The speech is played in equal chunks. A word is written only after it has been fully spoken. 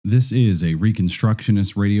This is a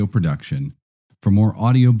Reconstructionist radio production. For more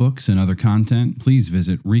audiobooks and other content, please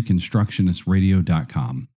visit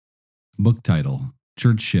reconstructionistradio.com. Book title,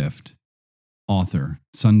 Church Shift. Author,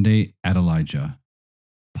 Sunday Adelijah.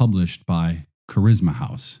 Published by Charisma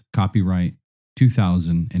House. Copyright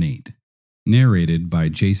 2008. Narrated by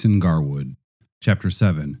Jason Garwood. Chapter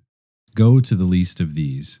 7. Go to the least of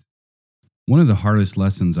these. One of the hardest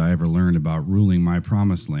lessons I ever learned about ruling my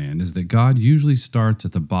promised land is that God usually starts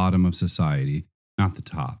at the bottom of society, not the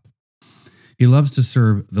top. He loves to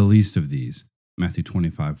serve the least of these, Matthew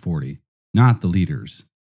 25:40, not the leaders.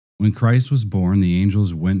 When Christ was born, the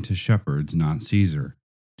angels went to shepherds, not Caesar.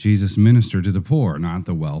 Jesus ministered to the poor, not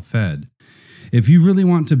the well-fed. If you really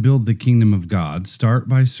want to build the kingdom of God, start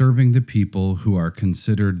by serving the people who are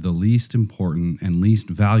considered the least important and least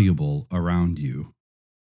valuable around you.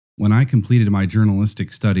 When I completed my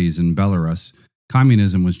journalistic studies in Belarus,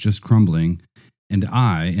 communism was just crumbling, and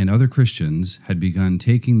I and other Christians had begun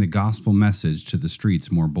taking the gospel message to the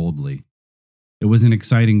streets more boldly. It was an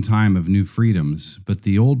exciting time of new freedoms, but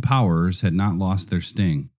the old powers had not lost their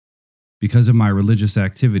sting. Because of my religious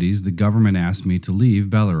activities, the government asked me to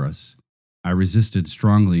leave Belarus. I resisted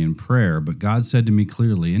strongly in prayer, but God said to me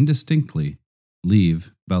clearly and distinctly,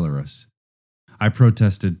 "Leave Belarus." I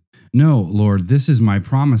protested, "No, Lord, this is my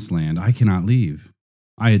promised land. I cannot leave."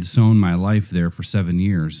 I had sown my life there for 7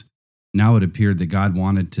 years. Now it appeared that God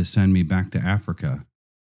wanted to send me back to Africa.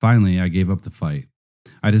 Finally, I gave up the fight.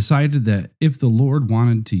 I decided that if the Lord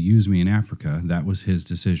wanted to use me in Africa, that was His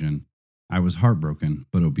decision. I was heartbroken,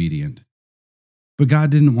 but obedient. But God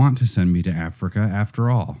didn't want to send me to Africa after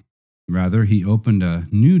all. Rather, He opened a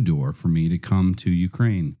new door for me to come to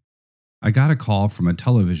Ukraine. I got a call from a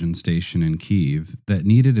television station in Kyiv that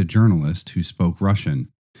needed a journalist who spoke Russian.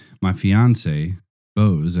 My fiancé,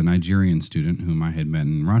 Bose, a Nigerian student whom I had met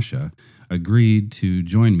in Russia, agreed to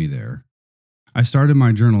join me there. I started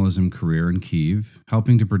my journalism career in Kyiv,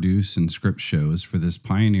 helping to produce and script shows for this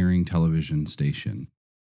pioneering television station.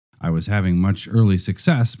 I was having much early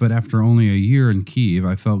success, but after only a year in Kyiv,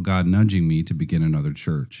 I felt God nudging me to begin another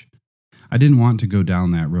church. I didn't want to go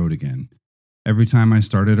down that road again. Every time I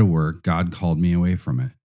started a work, God called me away from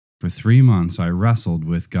it. For 3 months, I wrestled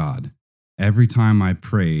with God. Every time I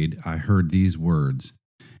prayed, I heard these words,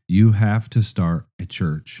 "You have to start a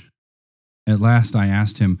church." At last, I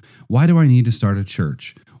asked Him, "Why do I need to start a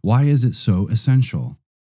church? Why is it so essential?"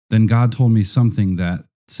 Then God told me something that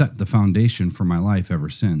set the foundation for my life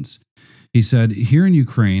ever since. He said, "Here in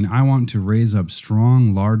Ukraine, I want to raise up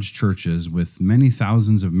strong, large churches with many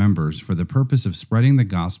thousands of members for the purpose of spreading the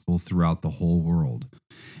gospel throughout the whole world.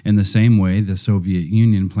 In the same way the Soviet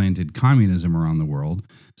Union planted communism around the world,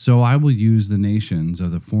 so I will use the nations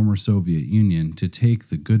of the former Soviet Union to take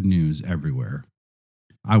the good news everywhere."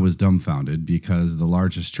 I was dumbfounded because the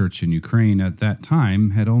largest church in Ukraine at that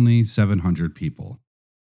time had only 700 people.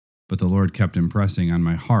 But the Lord kept impressing on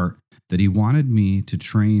my heart that He wanted me to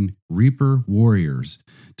train reaper warriors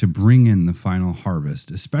to bring in the final harvest,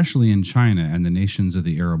 especially in China and the nations of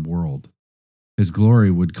the Arab world. His glory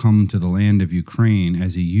would come to the land of Ukraine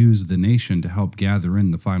as He used the nation to help gather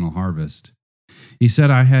in the final harvest. He said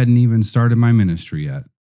I hadn't even started my ministry yet.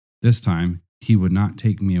 This time, He would not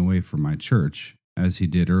take me away from my church, as He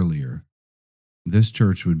did earlier. This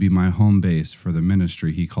church would be my home base for the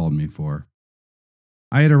ministry He called me for.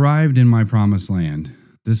 I had arrived in my promised land.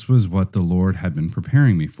 This was what the Lord had been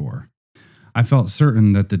preparing me for. I felt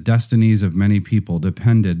certain that the destinies of many people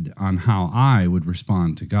depended on how I would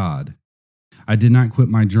respond to God. I did not quit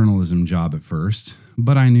my journalism job at first,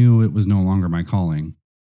 but I knew it was no longer my calling.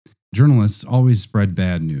 Journalists always spread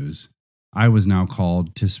bad news. I was now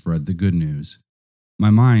called to spread the good news.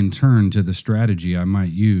 My mind turned to the strategy I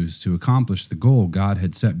might use to accomplish the goal God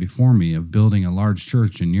had set before me of building a large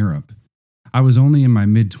church in Europe. I was only in my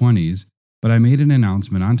mid-20s, but I made an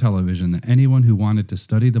announcement on television that anyone who wanted to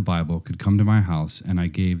study the Bible could come to my house, and I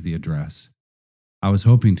gave the address. I was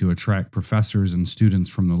hoping to attract professors and students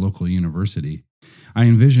from the local university. I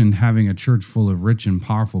envisioned having a church full of rich and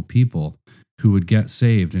powerful people who would get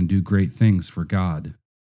saved and do great things for God.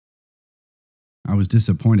 I was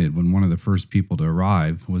disappointed when one of the first people to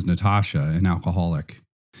arrive was Natasha, an alcoholic.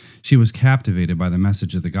 She was captivated by the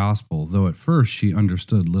message of the gospel, though at first she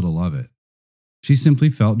understood little of it. She simply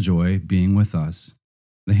felt joy being with us.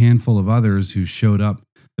 The handful of others who showed up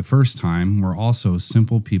the first time were also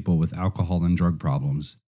simple people with alcohol and drug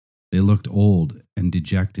problems. They looked old and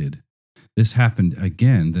dejected. This happened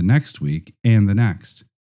again the next week and the next.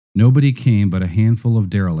 Nobody came but a handful of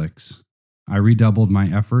derelicts. I redoubled my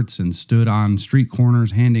efforts and stood on street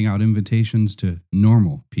corners handing out invitations to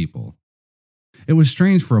normal people. It was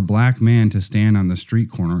strange for a black man to stand on the street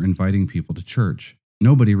corner inviting people to church.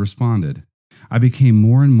 Nobody responded. I became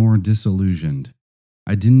more and more disillusioned.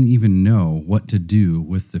 I didn't even know what to do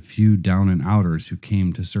with the few down and outers who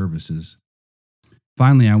came to services.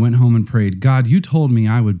 Finally, I went home and prayed, God, you told me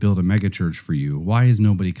I would build a megachurch for you. Why is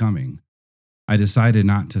nobody coming? I decided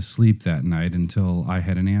not to sleep that night until I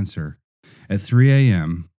had an answer. At 3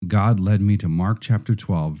 a.m., God led me to Mark chapter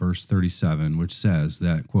 12, verse 37, which says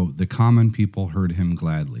that, quote, the common people heard him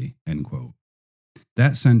gladly, end quote.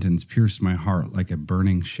 That sentence pierced my heart like a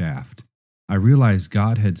burning shaft. I realized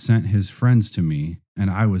God had sent his friends to me, and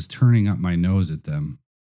I was turning up my nose at them.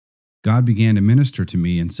 God began to minister to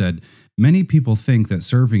me and said, many people think that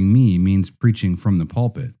serving me means preaching from the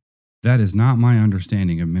pulpit. That is not my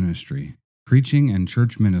understanding of ministry. Preaching and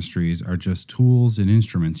church ministries are just tools and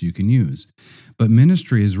instruments you can use. But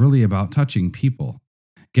ministry is really about touching people.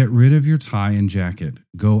 Get rid of your tie and jacket.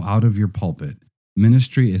 Go out of your pulpit.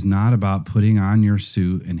 Ministry is not about putting on your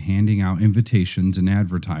suit and handing out invitations and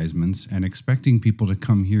advertisements and expecting people to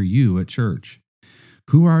come hear you at church.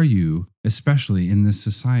 Who are you, especially in this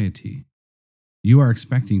society? You are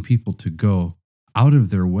expecting people to go out of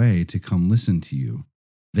their way to come listen to you.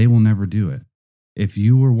 They will never do it. If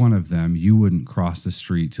you were one of them, you wouldn't cross the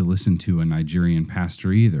street to listen to a Nigerian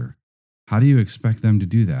pastor either. How do you expect them to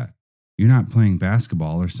do that? You're not playing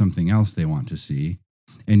basketball or something else they want to see,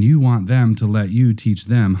 and you want them to let you teach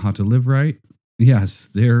them how to live right? Yes,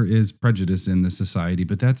 there is prejudice in the society,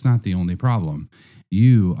 but that's not the only problem.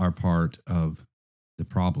 You are part of the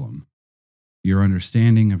problem. Your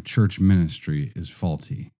understanding of church ministry is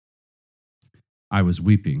faulty. I was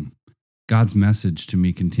weeping. God's message to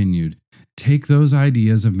me continued, take those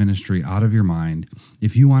ideas of ministry out of your mind.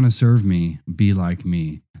 If you want to serve me, be like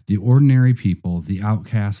me. The ordinary people, the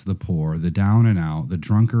outcasts, the poor, the down and out, the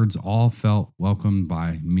drunkards all felt welcomed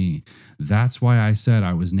by me. That's why I said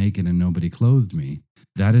I was naked and nobody clothed me.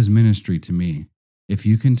 That is ministry to me. If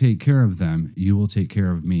you can take care of them, you will take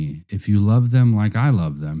care of me. If you love them like I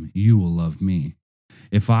love them, you will love me.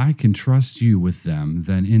 If I can trust you with them,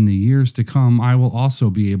 then in the years to come, I will also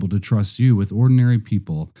be able to trust you with ordinary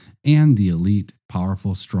people and the elite,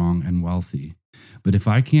 powerful, strong, and wealthy. But if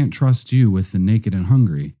I can't trust you with the naked and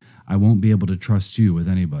hungry, I won't be able to trust you with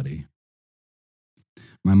anybody.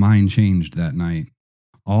 My mind changed that night.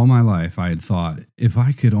 All my life I had thought, if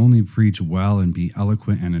I could only preach well and be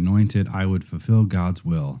eloquent and anointed, I would fulfill God's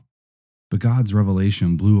will. But God's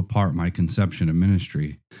revelation blew apart my conception of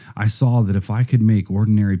ministry. I saw that if I could make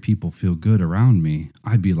ordinary people feel good around me,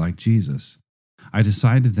 I'd be like Jesus. I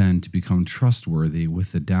decided then to become trustworthy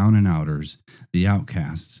with the down and outers, the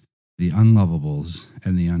outcasts, the unlovables,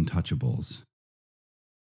 and the untouchables.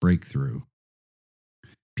 Breakthrough.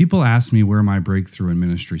 People ask me where my breakthrough in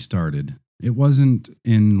ministry started. It wasn't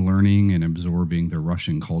in learning and absorbing the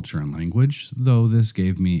Russian culture and language, though this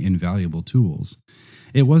gave me invaluable tools.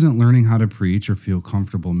 It wasn't learning how to preach or feel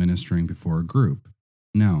comfortable ministering before a group.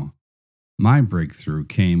 No. My breakthrough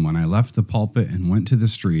came when I left the pulpit and went to the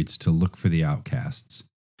streets to look for the outcasts.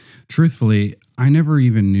 Truthfully, I never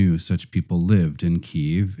even knew such people lived in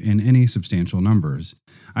Kyiv in any substantial numbers.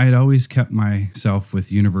 I had always kept myself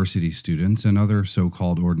with university students and other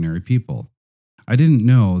so-called ordinary people. I didn't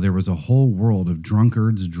know there was a whole world of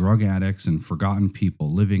drunkards, drug addicts, and forgotten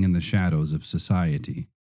people living in the shadows of society.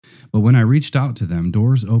 But when I reached out to them,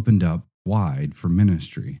 doors opened up wide for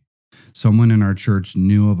ministry. Someone in our church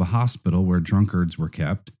knew of a hospital where drunkards were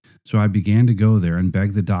kept, so I began to go there and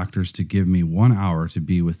beg the doctors to give me 1 hour to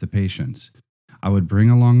be with the patients. I would bring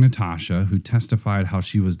along Natasha, who testified how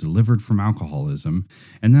she was delivered from alcoholism,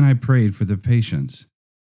 and then I prayed for the patients.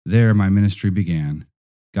 There my ministry began.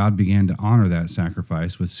 God began to honor that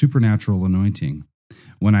sacrifice with supernatural anointing.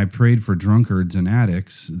 When I prayed for drunkards and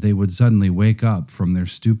addicts, they would suddenly wake up from their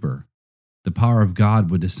stupor. The power of God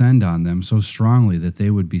would descend on them so strongly that they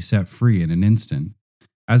would be set free in an instant.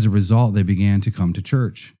 As a result, they began to come to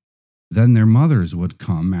church. Then their mothers would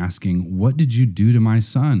come asking, "What did you do to my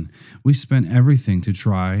son? We spent everything to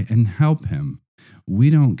try and help him. We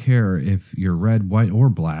don't care if you're red, white, or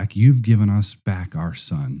black. You've given us back our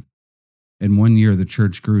son." In 1 year, the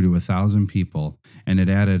church grew to 1,000 people, and it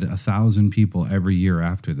added 1,000 people every year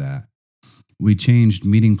after that. We changed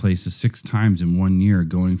meeting places 6 times in 1 year,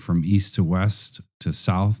 going from east to west to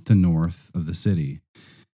south to north of the city.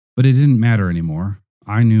 But it didn't matter anymore.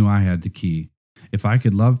 I knew I had the key. If I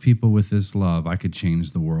could love people with this love, I could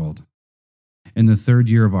change the world. In the 3rd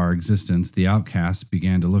year of our existence, the outcasts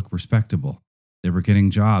began to look respectable. They were getting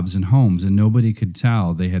jobs and homes, and nobody could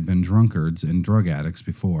tell they had been drunkards and drug addicts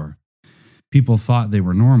before. People thought they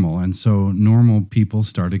were normal, and so normal people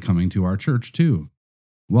started coming to our church too.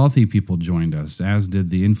 Wealthy people joined us, as did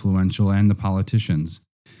the influential and the politicians.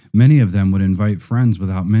 Many of them would invite friends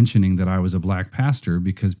without mentioning that I was a black pastor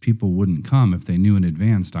because people wouldn't come if they knew in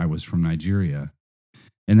advance I was from Nigeria.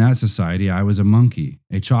 In that society, I was a monkey,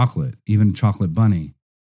 a chocolate, even a chocolate bunny.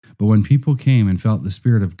 But when people came and felt the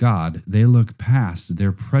Spirit of God, they looked past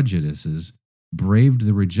their prejudices, braved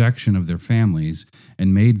the rejection of their families,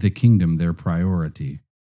 and made the kingdom their priority.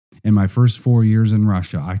 In my first 4 years in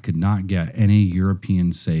Russia, I could not get any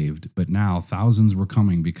Europeans saved, but now thousands were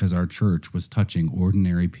coming because our church was touching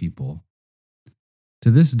ordinary people.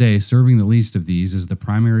 To this day, serving the least of these is the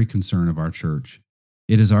primary concern of our church.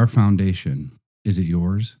 It is our foundation. Is it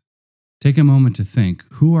yours? Take a moment to think,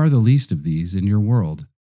 who are the least of these in your world?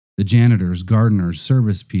 The janitors, gardeners,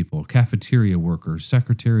 service people, cafeteria workers,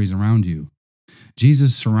 secretaries around you.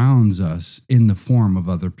 Jesus surrounds us in the form of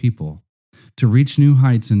other people. To reach new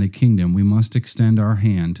heights in the kingdom, we must extend our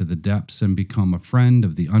hand to the depths and become a friend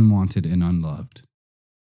of the unwanted and unloved.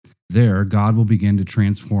 There, God will begin to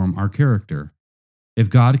transform our character. If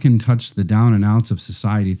God can touch the down and outs of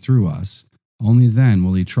society through us, only then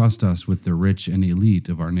will He trust us with the rich and elite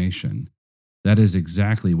of our nation. That is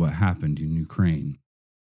exactly what happened in Ukraine.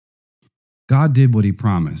 God did what He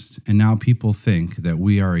promised, and now people think that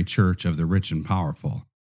we are a church of the rich and powerful.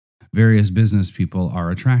 Various business people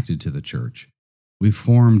are attracted to the church. We've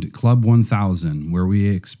formed Club 1000, where we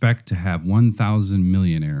expect to have 1,000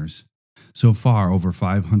 millionaires. So far, over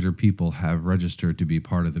 500 people have registered to be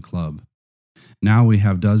part of the club. Now we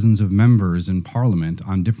have dozens of members in parliament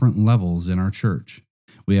on different levels in our church.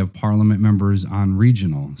 We have parliament members on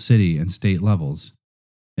regional, city, and state levels.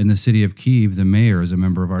 In the city of Kyiv, the mayor is a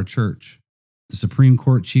member of our church. The Supreme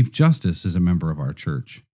Court Chief Justice is a member of our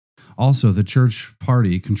church. Also, the church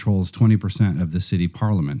party controls 20% of the city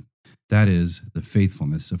parliament. That is the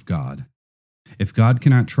faithfulness of God. If God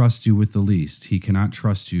cannot trust you with the least, He cannot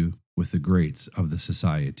trust you with the greats of the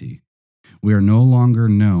society. We are no longer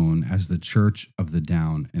known as the church of the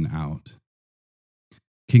down and out.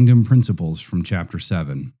 Kingdom principles from chapter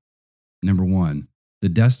 7. Number 1, the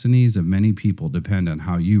destinies of many people depend on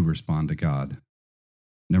how you respond to God.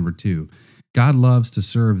 Number 2, God loves to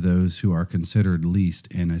serve those who are considered least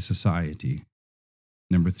in a society.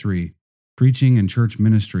 Number 3, preaching and church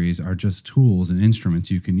ministries are just tools and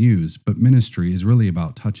instruments you can use, but ministry is really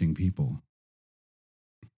about touching people.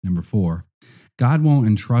 Number 4, God won't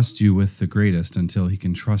entrust you with the greatest until He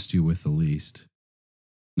can trust you with the least.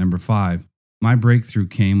 Number 5, my breakthrough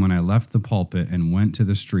came when I left the pulpit and went to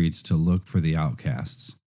the streets to look for the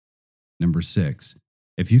outcasts. Number 6,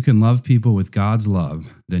 if you can love people with God's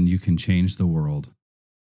love, then you can change the world.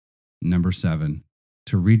 Number 7,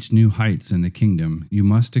 to reach new heights in the kingdom, you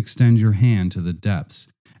must extend your hand to the depths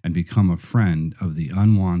and become a friend of the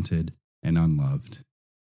unwanted and unloved.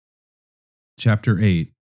 Chapter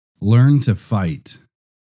 8. Learn to fight.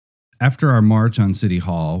 After our march on City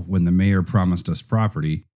Hall, when the mayor promised us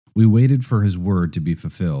property, we waited for his word to be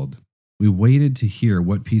fulfilled. We waited to hear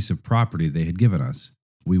what piece of property they had given us.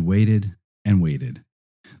 We waited and waited.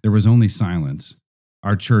 There was only silence.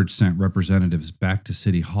 Our church sent representatives back to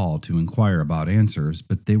City Hall to inquire about answers,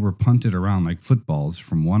 but they were punted around like footballs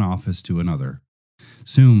from one office to another.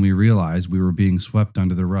 Soon we realized we were being swept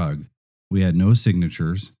under the rug. We had no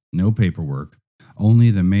signatures, no paperwork, only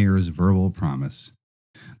the mayor's verbal promise.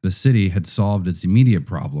 The city had solved its immediate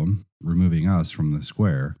problem, removing us from the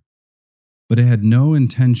square, but it had no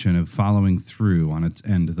intention of following through on its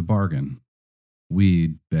end of the bargain.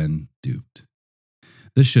 We'd been duped.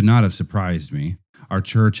 This should not have surprised me. Our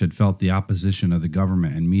church had felt the opposition of the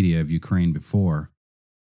government and media of Ukraine before.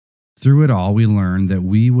 Through it all, we learned that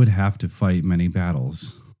we would have to fight many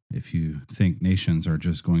battles. If you think nations are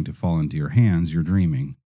just going to fall into your hands, you're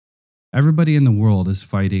dreaming. Everybody in the world is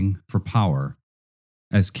fighting for power.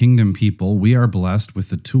 As kingdom people, we are blessed with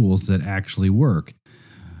the tools that actually work,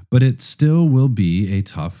 but it still will be a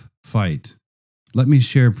tough fight. Let me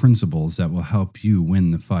share principles that will help you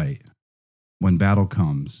win the fight. When battle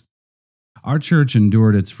comes. Our church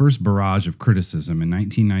endured its first barrage of criticism in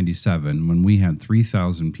 1997 when we had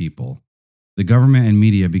 3,000 people. The government and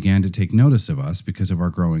media began to take notice of us because of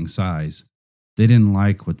our growing size. They didn't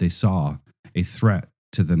like what they saw, a threat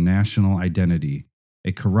to the national identity,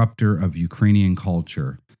 a corrupter of Ukrainian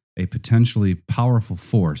culture, a potentially powerful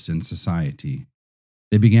force in society.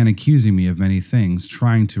 They began accusing me of many things,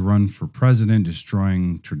 trying to run for president,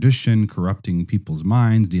 destroying tradition, corrupting people's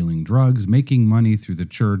minds, dealing drugs, making money through the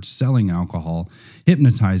church, selling alcohol,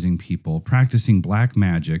 hypnotizing people, practicing black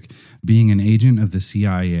magic, being an agent of the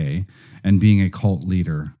CIA, and being a cult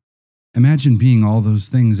leader. Imagine being all those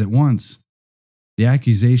things at once. The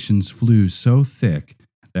accusations flew so thick,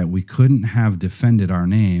 that we couldn't have defended our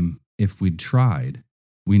name if we'd tried.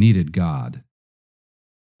 We needed God.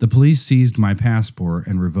 The police seized my passport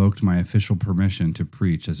and revoked my official permission to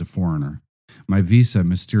preach as a foreigner. My visa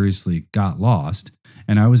mysteriously got lost,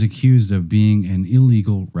 and I was accused of being an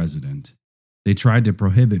illegal resident. They tried to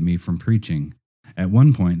prohibit me from preaching. At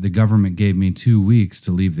one point, the government gave me 2 weeks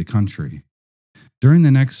to leave the country. During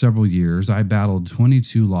the next several years, I battled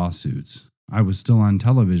 22 lawsuits. I was still on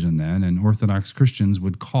television then, and Orthodox Christians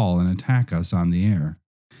would call and attack us on the air.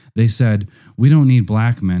 They said, "We don't need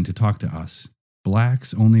black men to talk to us.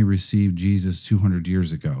 Blacks only received Jesus 200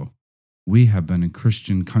 years ago. We have been a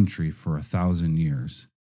Christian country for 1,000 years."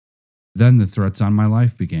 Then the threats on my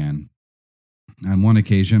life began. On one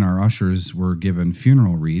occasion, our ushers were given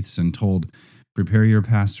funeral wreaths and told, "Prepare your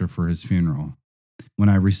pastor for his funeral." When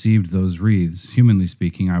I received those wreaths, humanly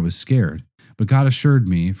speaking, I was scared, but God assured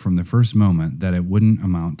me from the first moment that it wouldn't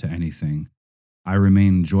amount to anything. I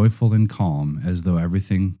remained joyful and calm, as though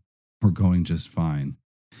everything were going just fine.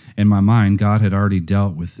 In my mind, God had already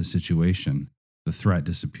dealt with the situation. The threat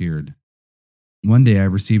disappeared. One day I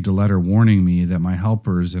received a letter warning me that my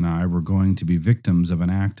helpers and I were going to be victims of an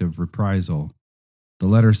act of reprisal. The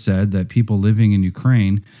letter said that people living in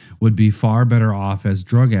Ukraine would be far better off as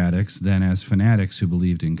drug addicts than as fanatics who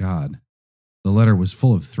believed in God. The letter was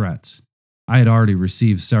full of threats. I had already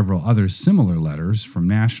received several other similar letters from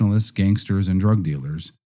nationalists, gangsters, and drug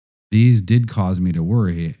dealers. These did cause me to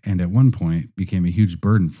worry, and at one point became a huge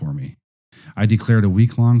burden for me. I declared a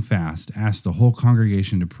week-long fast, asked the whole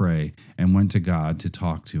congregation to pray, and went to God to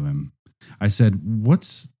talk to him. I said,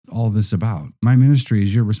 "What's all this about? My ministry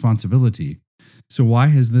is your responsibility. So why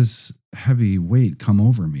has this heavy weight come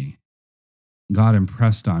over me?" God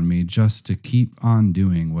impressed on me just to keep on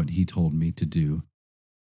doing what he told me to do.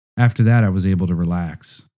 After that, I was able to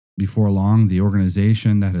relax. Before long, the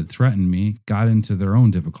organization that had threatened me got into their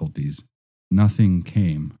own difficulties. Nothing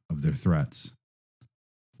came of their threats.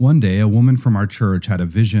 One day, a woman from our church had a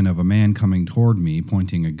vision of a man coming toward me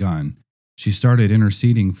pointing a gun. She started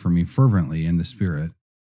interceding for me fervently in the Spirit.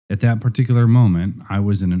 At that particular moment, I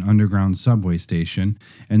was in an underground subway station,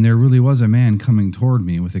 and there really was a man coming toward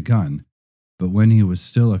me with a gun. But when he was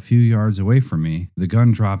still a few yards away from me, the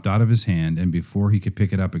gun dropped out of his hand, and before he could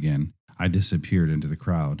pick it up again, I disappeared into the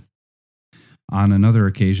crowd. On another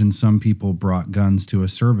occasion, some people brought guns to a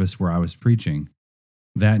service where I was preaching.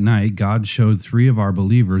 That night, God showed 3 of our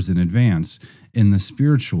believers in advance, in the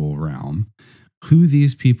spiritual realm, who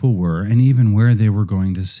these people were and even where they were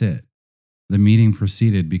going to sit. The meeting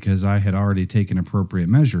proceeded because I had already taken appropriate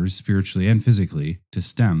measures, spiritually and physically, to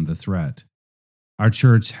stem the threat. Our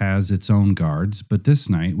church has its own guards, but this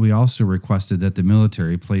night we also requested that the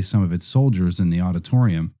military place some of its soldiers in the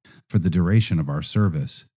auditorium for the duration of our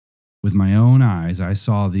service. With my own eyes, I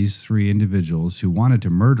saw these 3 individuals who wanted to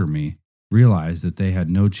murder me realize that they had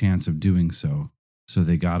no chance of doing so, so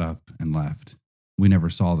they got up and left. We never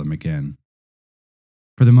saw them again.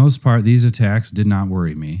 For the most part, these attacks did not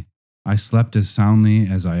worry me. I slept as soundly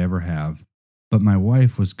as I ever have, but my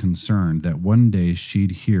wife was concerned that one day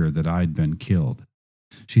she'd hear that I'd been killed.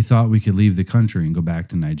 She thought we could leave the country and go back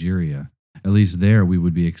to Nigeria. At least there we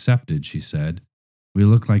would be accepted, she said. We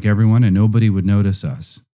looked like everyone and nobody would notice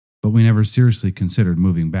us. But we never seriously considered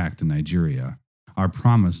moving back to Nigeria. Our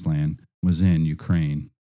promised land was in Ukraine.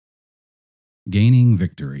 Gaining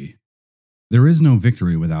victory. There is no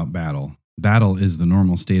victory without battle. Battle is the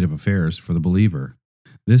normal state of affairs for the believer.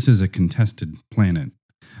 This is a contested planet.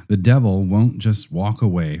 The devil won't just walk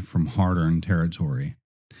away from hard-earned territory.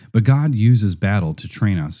 But God uses battle to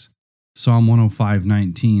train us. Psalm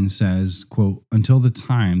 105:19 says, quote, "Until the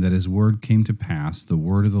time that his word came to pass, the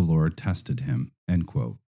word of the Lord tested him." End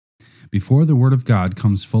quote. Before the word of God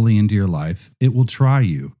comes fully into your life, it will try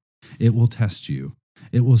you. It will test you.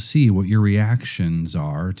 It will see what your reactions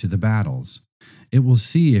are to the battles. It will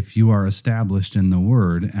see if you are established in the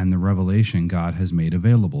word and the revelation God has made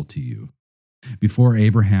available to you. Before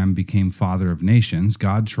Abraham became father of nations,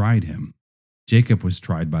 God tried him. Jacob was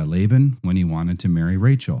tried by Laban when he wanted to marry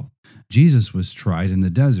Rachel. Jesus was tried in the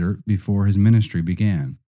desert before his ministry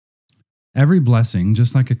began. Every blessing,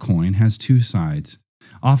 just like a coin, has 2 sides.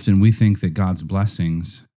 Often we think that God's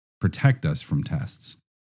blessings protect us from tests.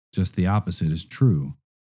 Just the opposite is true.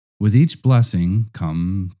 With each blessing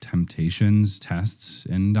come temptations, tests,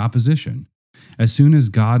 and opposition. As soon as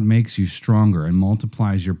God makes you stronger and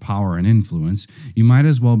multiplies your power and influence, you might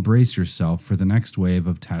as well brace yourself for the next wave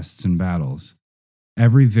of tests and battles.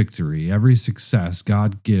 Every victory, every success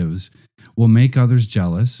God gives will make others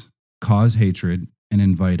jealous, cause hatred, and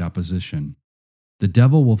invite opposition. The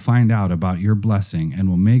devil will find out about your blessing and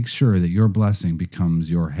will make sure that your blessing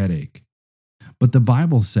becomes your headache. But the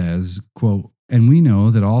Bible says, quote, "And we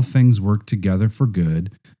know that all things work together for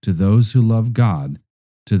good to those who love God,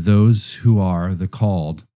 to those who are the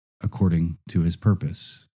called according to his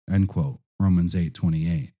purpose." End quote. Romans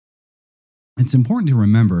 8:28. It's important to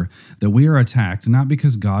remember that we are attacked not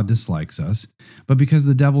because God dislikes us, but because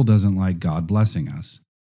the devil doesn't like God blessing us.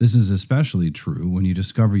 This is especially true when you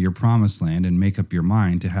discover your promised land and make up your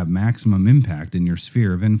mind to have maximum impact in your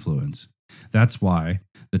sphere of influence. That's why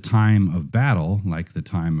the time of battle, like the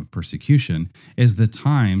time of persecution, is the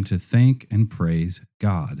time to thank and praise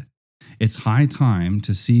God. It's high time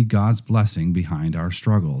to see God's blessing behind our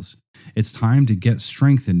struggles. It's time to get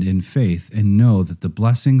strengthened in faith and know that the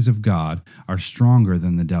blessings of God are stronger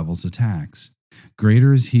than the devil's attacks.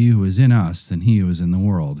 Greater is he who is in us than he who is in the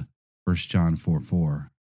world. 1 John 4:4.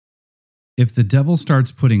 If the devil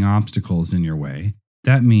starts putting obstacles in your way,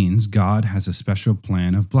 that means God has a special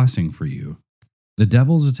plan of blessing for you. The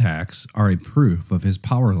devil's attacks are a proof of his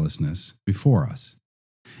powerlessness before us.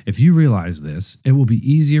 If you realize this, it will be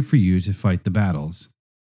easier for you to fight the battles.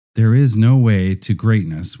 There is no way to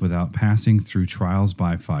greatness without passing through trials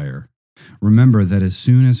by fire. Remember that as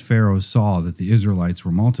soon as Pharaoh saw that the Israelites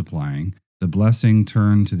were multiplying, the blessing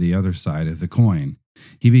turned to the other side of the coin.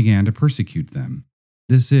 He began to persecute them.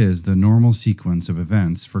 This is the normal sequence of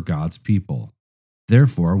events for God's people.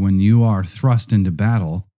 Therefore, when you are thrust into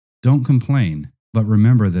battle, don't complain, but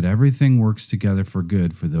remember that everything works together for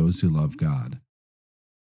good for those who love God.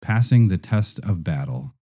 Passing the test of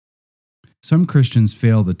battle. Some Christians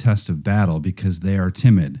fail the test of battle because they are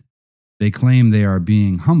timid. They claim they are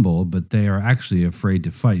being humble, but they are actually afraid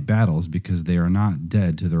to fight battles because they are not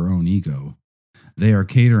dead to their own ego. They are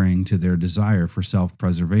catering to their desire for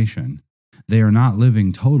self-preservation. They are not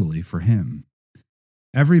living totally for Him.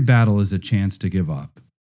 Every battle is a chance to give up.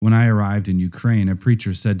 When I arrived in Ukraine, a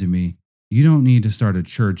preacher said to me, "You don't need to start a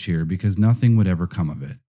church here because nothing would ever come of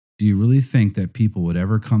it. Do you really think that people would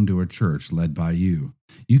ever come to a church led by you?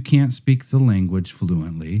 You can't speak the language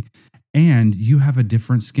fluently, and you have a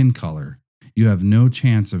different skin color. You have no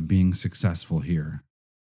chance of being successful here."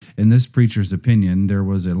 In this preacher's opinion, there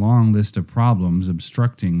was a long list of problems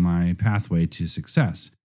obstructing my pathway to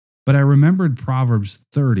success. But I remembered Proverbs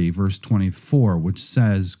 30, verse 24, which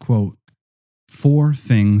says, quote, "4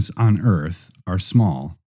 things on earth are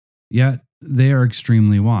small, yet they are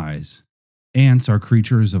extremely wise. Ants are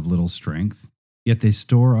creatures of little strength, yet they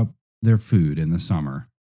store up their food in the summer."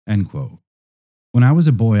 End quote. When I was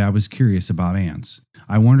a boy, I was curious about ants.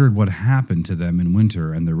 I wondered what happened to them in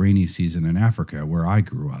winter and the rainy season in Africa, where I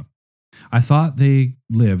grew up. I thought they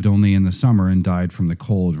lived only in the summer and died from the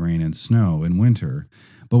cold, rain, and snow in winter.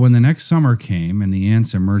 But when the next summer came and the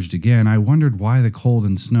ants emerged again, I wondered why the cold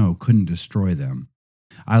and snow couldn't destroy them.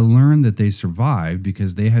 I learned that they survived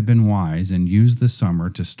because they had been wise and used the summer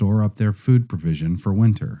to store up their food provision for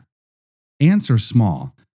winter. Ants are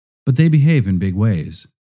small, but they behave in big ways.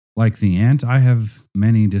 Like the ant, I have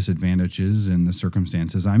many disadvantages in the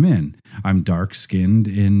circumstances I'm in. I'm dark-skinned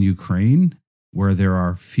in Ukraine, where there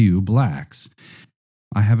are few blacks.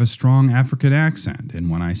 I have a strong African accent, and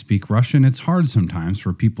when I speak Russian, it's hard sometimes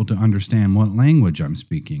for people to understand what language I'm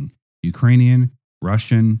speaking: Ukrainian,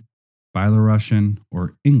 Russian, Belarusian,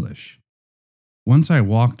 or English. Once I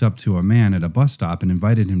walked up to a man at a bus stop and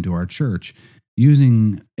invited him to our church.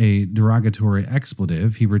 Using a derogatory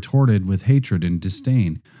expletive, he retorted with hatred and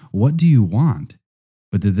disdain, "What do you want?"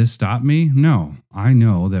 But did this stop me? No. I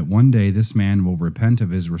know that one day this man will repent of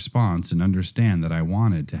his response and understand that I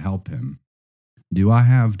wanted to help him. Do I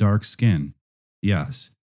have dark skin?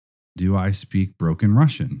 Yes. Do I speak broken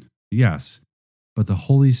Russian? Yes. But the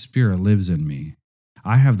Holy Spirit lives in me.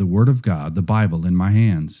 I have the Word of God, the Bible, in my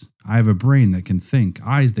hands. I have a brain that can think,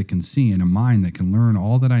 eyes that can see, and a mind that can learn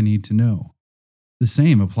all that I need to know. The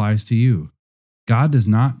same applies to you. God does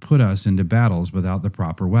not put us into battles without the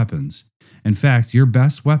proper weapons. In fact, your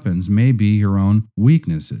best weapons may be your own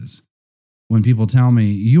weaknesses. When people tell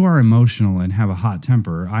me, "You are emotional and have a hot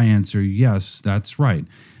temper," I answer, "Yes, that's right,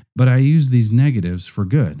 but I use these negatives for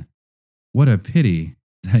good." What a pity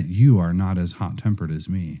that you are not as hot-tempered as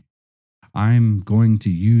me. I'm going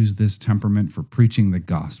to use this temperament for preaching the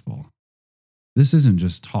gospel. This isn't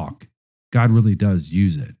just talk. God really does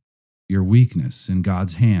use it. Your weakness in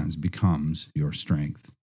God's hands becomes your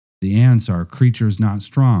strength. The ants are creatures not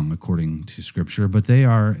strong, according to Scripture, but they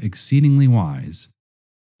are exceedingly wise.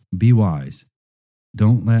 Be wise.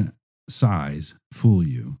 Don't let size fool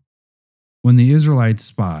you. When the Israelite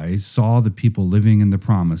spies saw the people living in the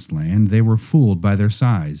promised land, they were fooled by their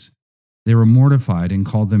size. They were mortified and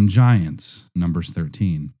called them giants, Numbers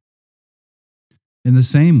 13. In the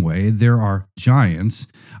same way, there are giants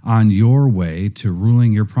on your way to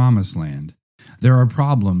ruling your promised land. There are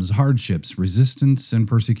problems, hardships, resistance, and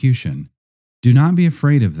persecution. Do not be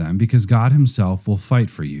afraid of them because God Himself will fight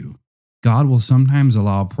for you. God will sometimes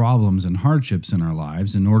allow problems and hardships in our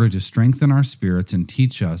lives in order to strengthen our spirits and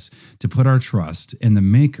teach us to put our trust in the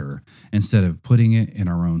Maker instead of putting it in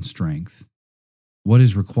our own strength. What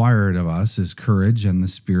is required of us is courage and the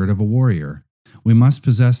spirit of a warrior. We must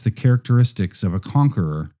possess the characteristics of a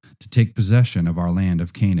conqueror to take possession of our land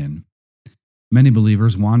of Canaan. Many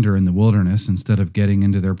believers wander in the wilderness instead of getting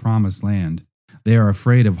into their promised land. They are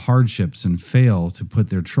afraid of hardships and fail to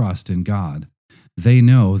put their trust in God. They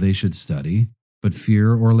know they should study, but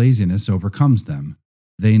fear or laziness overcomes them.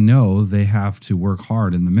 They know they have to work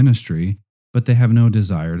hard in the ministry, but they have no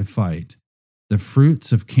desire to fight. The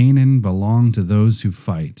fruits of Canaan belong to those who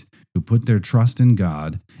fight, who put their trust in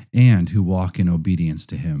God, and who walk in obedience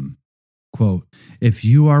to Him. Quote, "If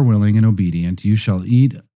you are willing and obedient, you shall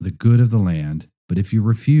eat the good of the land, but if you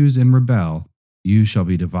refuse and rebel, you shall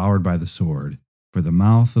be devoured by the sword, for the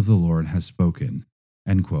mouth of the Lord has spoken."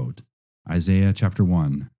 End quote. Isaiah chapter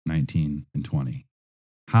 1, 19 and 20.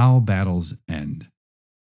 How battles end.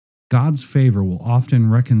 God's favor will often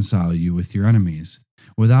reconcile you with your enemies.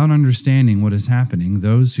 Without understanding what is happening,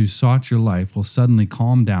 those who sought your life will suddenly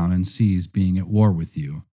calm down and cease being at war with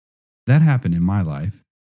you. That happened in my life.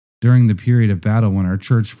 During the period of battle when our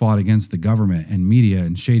church fought against the government and media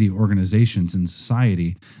and shady organizations in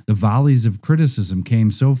society, the volleys of criticism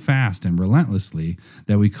came so fast and relentlessly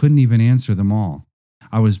that we couldn't even answer them all.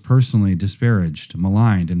 I was personally disparaged,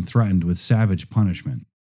 maligned, and threatened with savage punishment.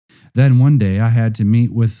 Then one day I had to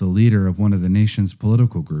meet with the leader of one of the nation's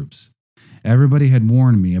political groups. Everybody had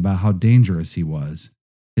warned me about how dangerous he was.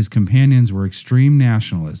 His companions were extreme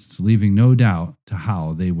nationalists, leaving no doubt to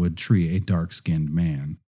how they would treat a dark-skinned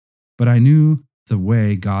man. But I knew the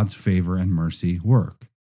way God's favor and mercy work.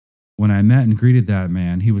 When I met and greeted that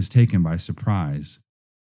man, he was taken by surprise.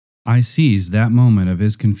 I seized that moment of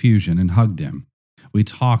his confusion and hugged him. We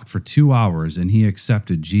talked for 2 hours, and he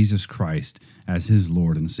accepted Jesus Christ as his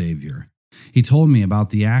Lord and Savior. He told me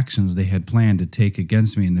about the actions they had planned to take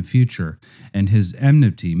against me in the future, and his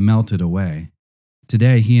enmity melted away.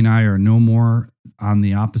 Today, he and I are no more on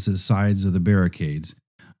the opposite sides of the barricades,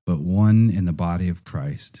 but one in the body of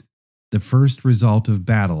Christ. The first result of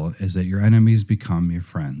battle is that your enemies become your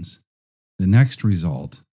friends. The next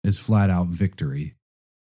result is flat-out victory.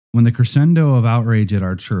 When the crescendo of outrage at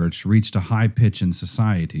our church reached a high pitch in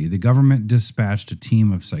society, the government dispatched a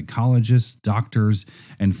team of psychologists, doctors,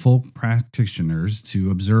 and folk practitioners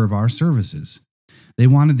to observe our services. They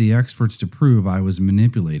wanted the experts to prove I was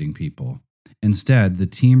manipulating people. Instead, the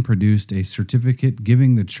team produced a certificate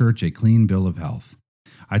giving the church a clean bill of health.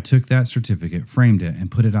 I took that certificate, framed it,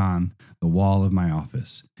 and put it on the wall of my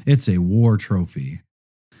office. It's a war trophy.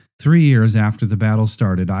 3 years after the battle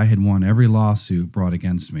started, I had won every lawsuit brought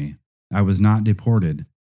against me. I was not deported.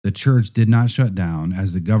 The church did not shut down,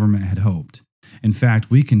 as the government had hoped. In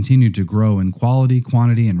fact, we continued to grow in quality,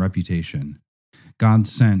 quantity, and reputation. God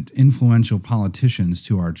sent influential politicians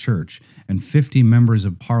to our church, and 50 members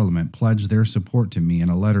of parliament pledged their support to me in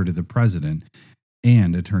a letter to the president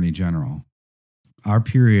and attorney general. Our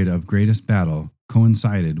period of greatest battle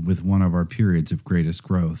coincided with one of our periods of greatest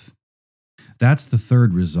growth. That's the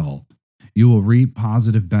third result. You will reap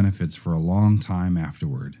positive benefits for a long time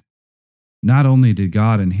afterward. Not only did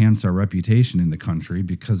God enhance our reputation in the country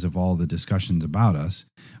because of all the discussions about us,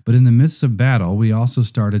 but in the midst of battle, we also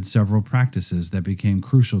started several practices that became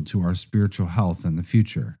crucial to our spiritual health in the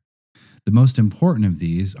future. The most important of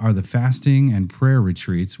these are the fasting and prayer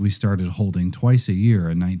retreats we started holding twice a year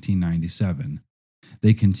in 1997.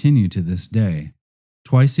 They continue to this day.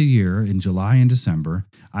 Twice a year, in July and December,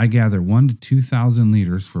 I gather 1,000 to 2,000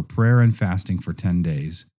 leaders for prayer and fasting for 10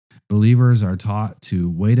 days. Believers are taught to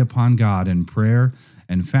wait upon God in prayer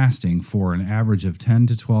and fasting for an average of 10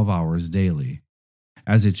 to 12 hours daily.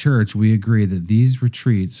 As a church, we agree that these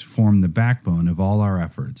retreats form the backbone of all our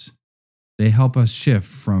efforts. They help us shift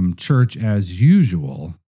from church as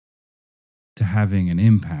usual to having an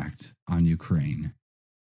impact on Ukraine.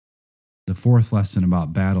 The fourth lesson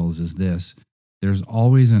about battles is this: there's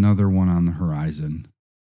always another one on the horizon.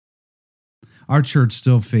 Our church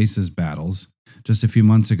still faces battles. Just a few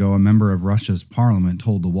months ago, a member of Russia's parliament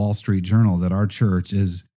told the Wall Street Journal that our church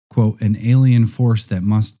is, quote, an alien force that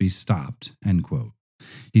must be stopped, end quote.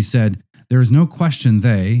 He said, there is no question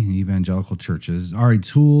they, evangelical churches, are a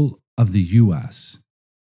tool of the U.S.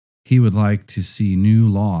 He would like to see new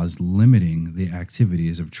laws limiting the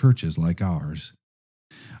activities of churches like ours.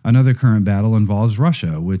 Another current battle involves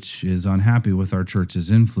Russia, which is unhappy with our church's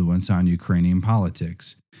influence on Ukrainian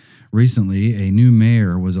politics. Recently, a new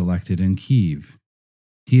mayor was elected in Kyiv.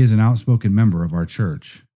 He is an outspoken member of our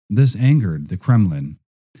church. This angered the Kremlin.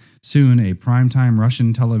 Soon, a primetime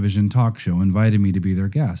Russian television talk show invited me to be their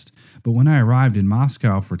guest, but when I arrived in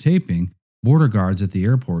Moscow for taping, border guards at the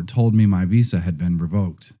airport told me my visa had been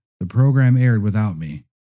revoked. The program aired without me,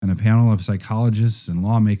 and a panel of psychologists and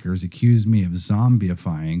lawmakers accused me of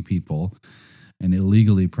zombifying people and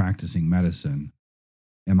illegally practicing medicine.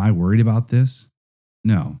 Am I worried about this?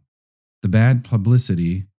 No. The bad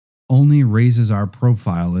publicity only raises our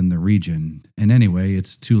profile in the region, and anyway,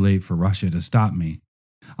 it's too late for Russia to stop me.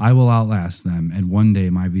 I will outlast them, and one day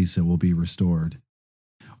my visa will be restored.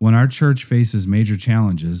 When our church faces major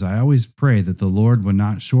challenges, I always pray that the Lord would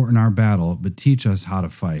not shorten our battle, but teach us how to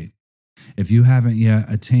fight. If you haven't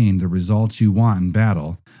yet attained the results you want in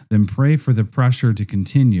battle, then pray for the pressure to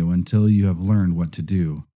continue until you have learned what to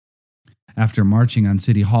do. After marching on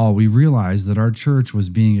City Hall, we realized that our church was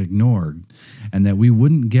being ignored and that we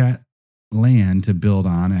wouldn't get land to build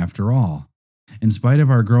on after all. In spite of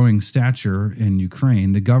our growing stature in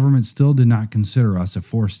Ukraine, the government still did not consider us a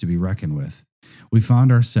force to be reckoned with. We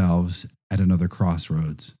found ourselves at another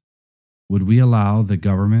crossroads. Would we allow the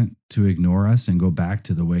government to ignore us and go back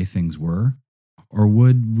to the way things were? Or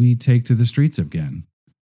would we take to the streets again?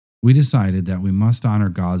 We decided that we must honor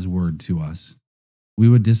God's word to us. We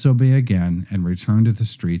would disobey again and return to the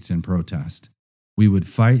streets in protest. We would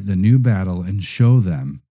fight the new battle and show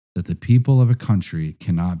them that the people of a country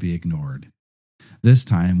cannot be ignored. This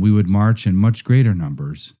time we would march in much greater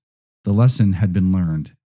numbers. The lesson had been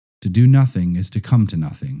learned. To do nothing is to come to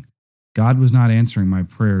nothing. God was not answering my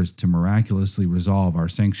prayers to miraculously resolve our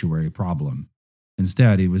sanctuary problem.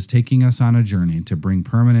 Instead, He was taking us on a journey to bring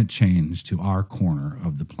permanent change to our corner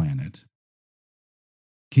of the planet.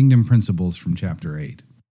 Kingdom Principles from Chapter 8.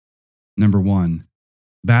 Number 1.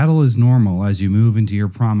 Battle is normal as you move into your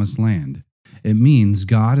promised land. It means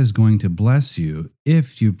God is going to bless you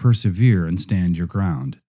if you persevere and stand your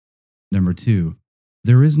ground. Number 2.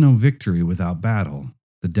 There is no victory without battle.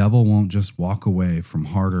 The devil won't just walk away from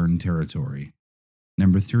hard-earned territory.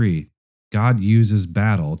 Number 3. God uses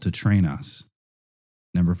battle to train us.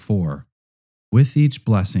 Number 4. With each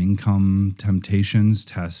blessing come temptations,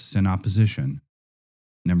 tests, and opposition.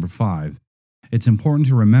 Number 5. It's important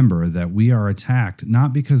to remember that we are attacked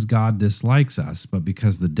not because God dislikes us, but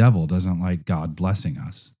because the devil doesn't like God blessing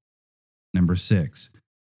us. Number 6.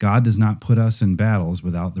 God does not put us in battles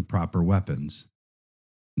without the proper weapons.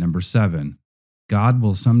 Number 7. God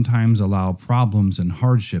will sometimes allow problems and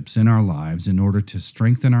hardships in our lives in order to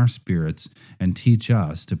strengthen our spirits and teach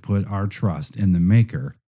us to put our trust in the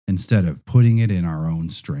Maker instead of putting it in our own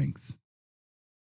strength.